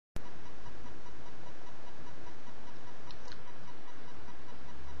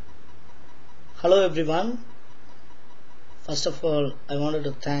Hello everyone. First of all, I wanted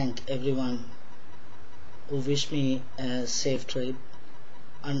to thank everyone who wished me a safe trip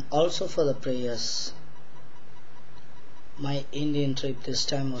and also for the prayers. My Indian trip this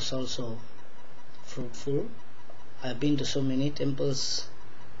time was also fruitful. I've been to so many temples,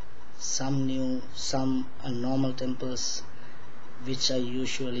 some new, some normal temples, which I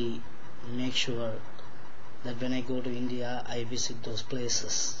usually make sure that when I go to India I visit those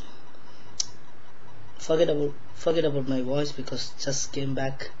places. Forget about my voice because just came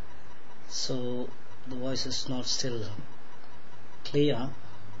back, so the voice is not still clear,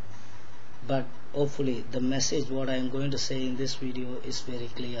 but hopefully the message what I am going to say in this video is very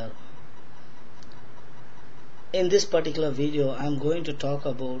clear. In this particular video I am going to talk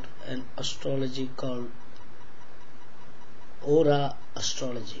about an astrology called Hora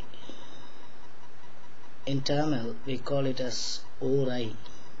Astrology. In Tamil we call it as Horai.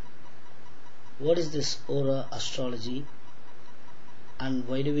 What is this Hora Astrology and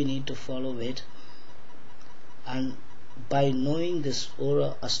why do we need to follow it? And by knowing this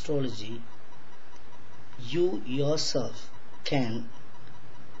Hora Astrology, you yourself can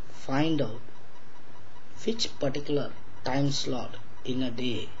find out which particular time slot in a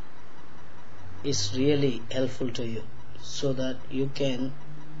day is really helpful to you, so that you can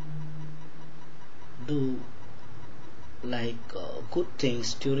do good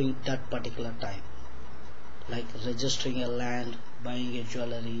things during that particular time, like registering a land, buying a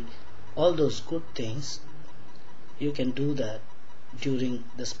jewelry, all those good things you can do that during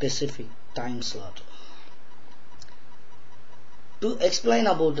the specific time slot. To explain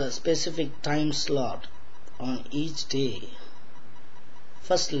about the specific time slot on each day,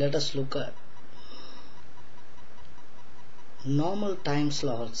 first let us look at normal time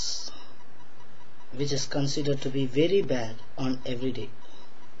slots, which is considered to be very bad on every day.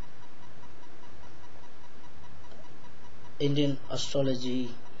 Indian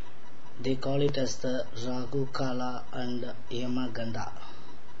astrology, they call it as the Ragu Kala and Yama Ganda.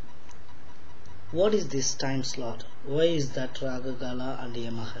 What is this time slot? Why is that Ragu Kala and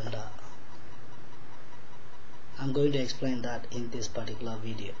Yama Ganda? I'm going to explain that in this particular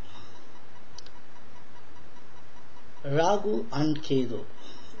video. Ragu and Ketu,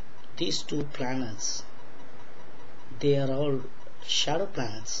 these two planets, they are all shadow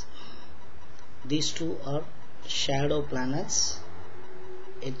planets. These two are shadow planets.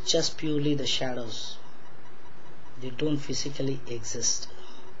 It's just purely the shadows. They don't physically exist.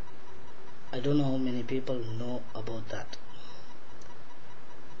 I don't know how many people know about that.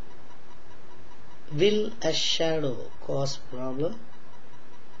 Will a shadow cause problem?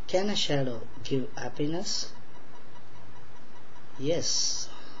 Can a shadow give happiness? Yes.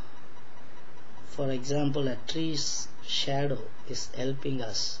 For example, a tree's shadow is helping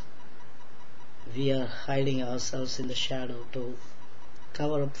us. We are hiding ourselves in the shadow to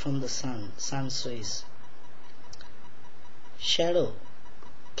cover up from the sun's rays. Shadow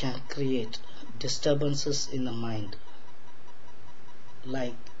can create disturbances in the mind.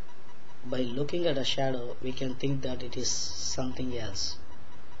 Like by looking at a shadow, we can think that it is something else.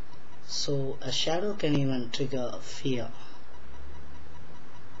 So a shadow can even trigger fear.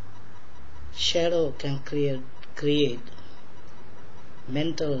 Shadow can create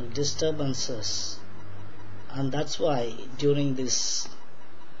mental disturbances, and that's why during this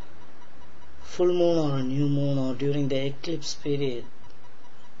full moon or a new moon or during the eclipse period,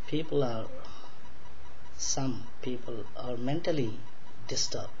 some people are mentally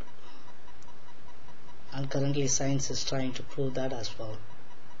disturbed, and currently science is trying to prove that as well.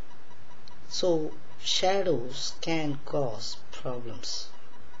 So shadows can cause problems.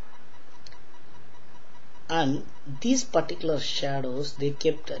 And these particular shadows, they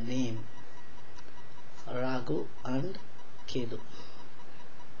kept a name, Ragu and Ketu.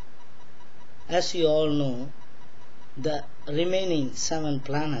 As you all know, the remaining 7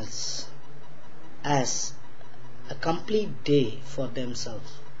 planets has a complete day for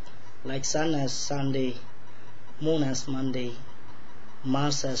themselves. Like Sun has Sunday, Moon has Monday,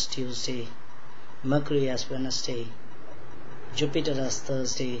 Mars has Tuesday, Mercury has Wednesday, Jupiter has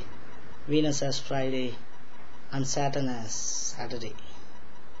Thursday, Venus has Friday, and Saturn has Saturday.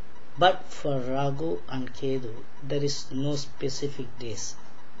 But for Ragu and Ketu, there is no specific days.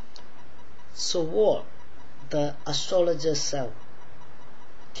 So what the astrologers have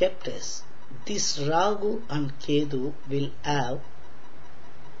kept is, this Ragu and Ketu will have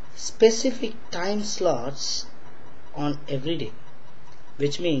specific time slots on every day,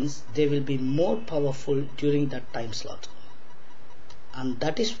 which means they will be more powerful during that time slot. And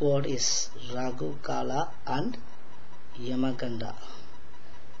that is what is Ragu Kala and Yamaganda.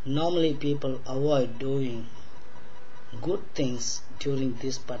 normally people avoid doing good things during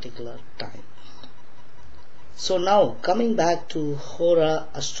this particular time. So now coming back to Hora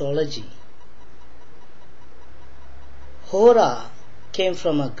Astrology. Hora came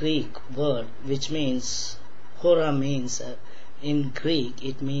from a Greek word which means, Hora means, in Greek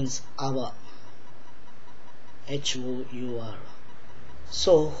it means hour, H-O-U-R.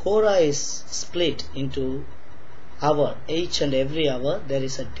 So Hora is split into hour. Each and every hour there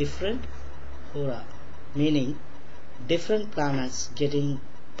is a different Hora, meaning different planets getting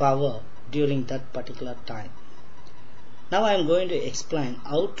power during that particular time. Now I am going to explain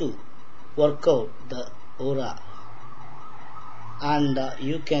how to work out the Hora, and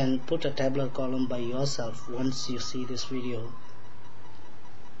you can put a tabular column by yourself once you see this video.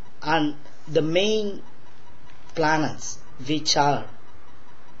 And the main planets which are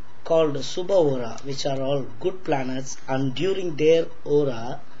called Subha Hora, which are all good planets, and during their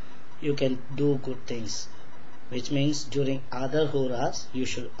Hora you can do good things, which means during other Horas you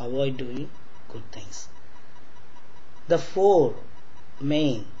should avoid doing good things. The four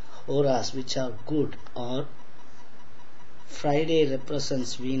main Horas which are good are: Friday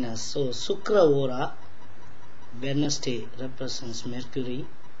represents Venus, so Shukra Hora. Wednesday represents Mercury.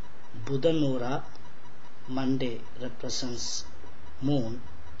 Buddha Hora, Monday represents Moon.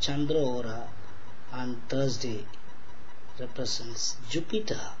 Chandra Hora, and Thursday represents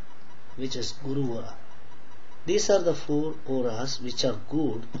Jupiter, which is Guru Hora. These are the four Horas which are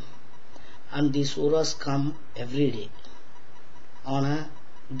good, and these Horas come every day on a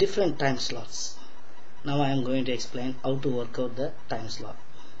different time slots. Now I am going to explain how to work out the time slot.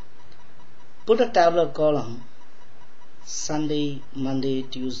 Put a tabular column: Sunday, Monday,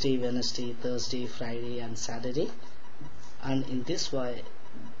 Tuesday, Wednesday, Thursday, Friday and Saturday, and in this way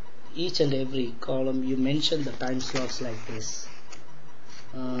each and every column you mention the time slots like this: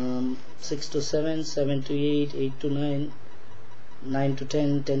 6 to 7, 7 to 8, 8 to 9, 9 to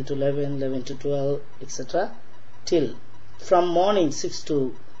 10, 10 to 11, 11 to 12, etc. till from morning 6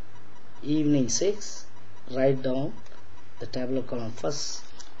 to evening 6. Write down the tabular column first,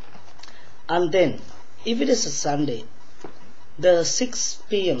 and then if it is a Sunday, the 6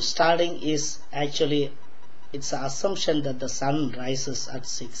 p.m. starting is actually, it's an assumption that the sun rises at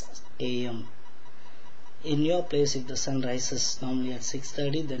 6 a.m. In your place, if the sun rises normally at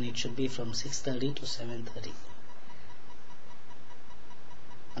 6:30, then it should be from 6:30 to 7:30.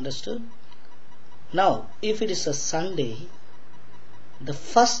 Understood? Now, if it is a Sunday, the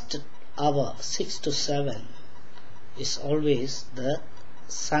first hour, 6 to 7, is always the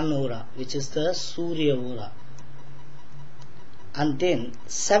Sun Hora, which is the Surya Hora. And then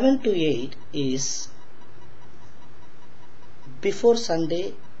 7 to 8 is before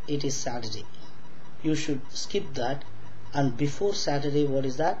Sunday, it is Saturday. You should skip that. And before Saturday, what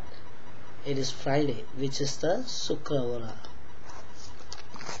is that? It is Friday, which is the Shukra Hora.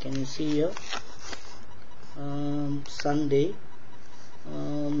 Can you see here? Sunday.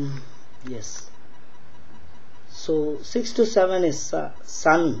 Yes. So 6 to 7 is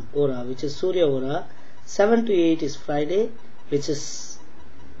Sun Hora, which is Surya Hora. 7 to 8 is Friday, which is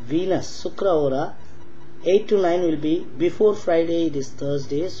Venus, Shukra Hora. 8 to 9 will be before Friday, it is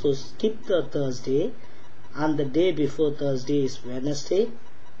Thursday, so skip the Thursday, and the day before Thursday is Wednesday,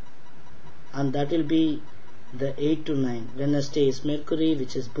 and that will be the 8 to 9. Wednesday is Mercury,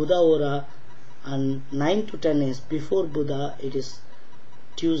 which is Buddha Hora, and 9 to 10 is before Buddha, it is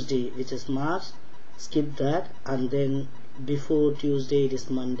Tuesday, which is Mars. Skip that, and then before Tuesday it is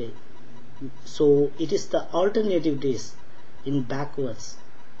Monday. So it is the alternative days in backwards.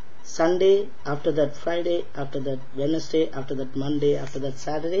 Sunday, after that Friday, after that Wednesday, after that Monday, after that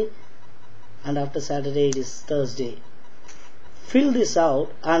Saturday, and after Saturday it is Thursday. Fill this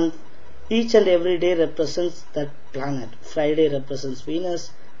out, and each and every day represents that planet. Friday represents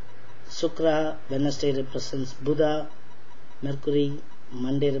Venus, Shukra. Wednesday represents Buddha, Mercury.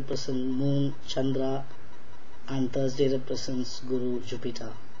 Monday represents Moon, Chandra, and Thursday represents Guru,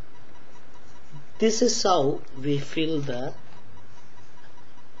 Jupiter. This is how we fill the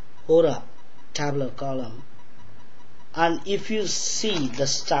Hora tabular column. And if you see the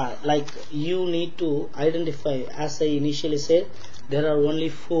star, like you need to identify, as I initially said, there are only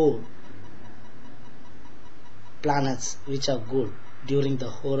 4 planets which are good during the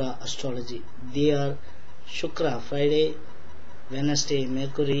Hora astrology. They are Shukra, Friday; Wednesday,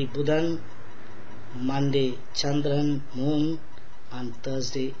 Mercury, Buddha; Monday, Chandran, Moon; and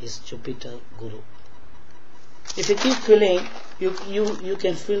Thursday is Jupiter, Guru. If you keep filling, you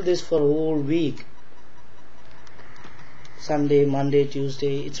can fill this for a whole week. Sunday, Monday,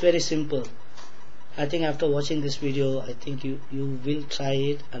 Tuesday. It's very simple. I think after watching this video, I think you will try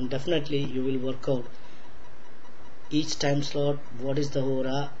it, and definitely you will work out each time slot what is the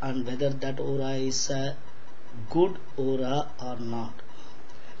aura and whether that aura is a good aura or not.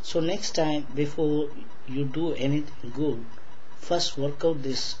 So next time, before you do anything good, first work out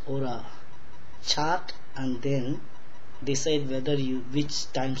this aura chart and then decide whether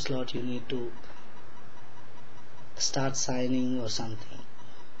which time slot you need to start signing or something.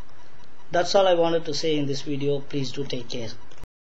 That's all I wanted to say in this video. Please do take care.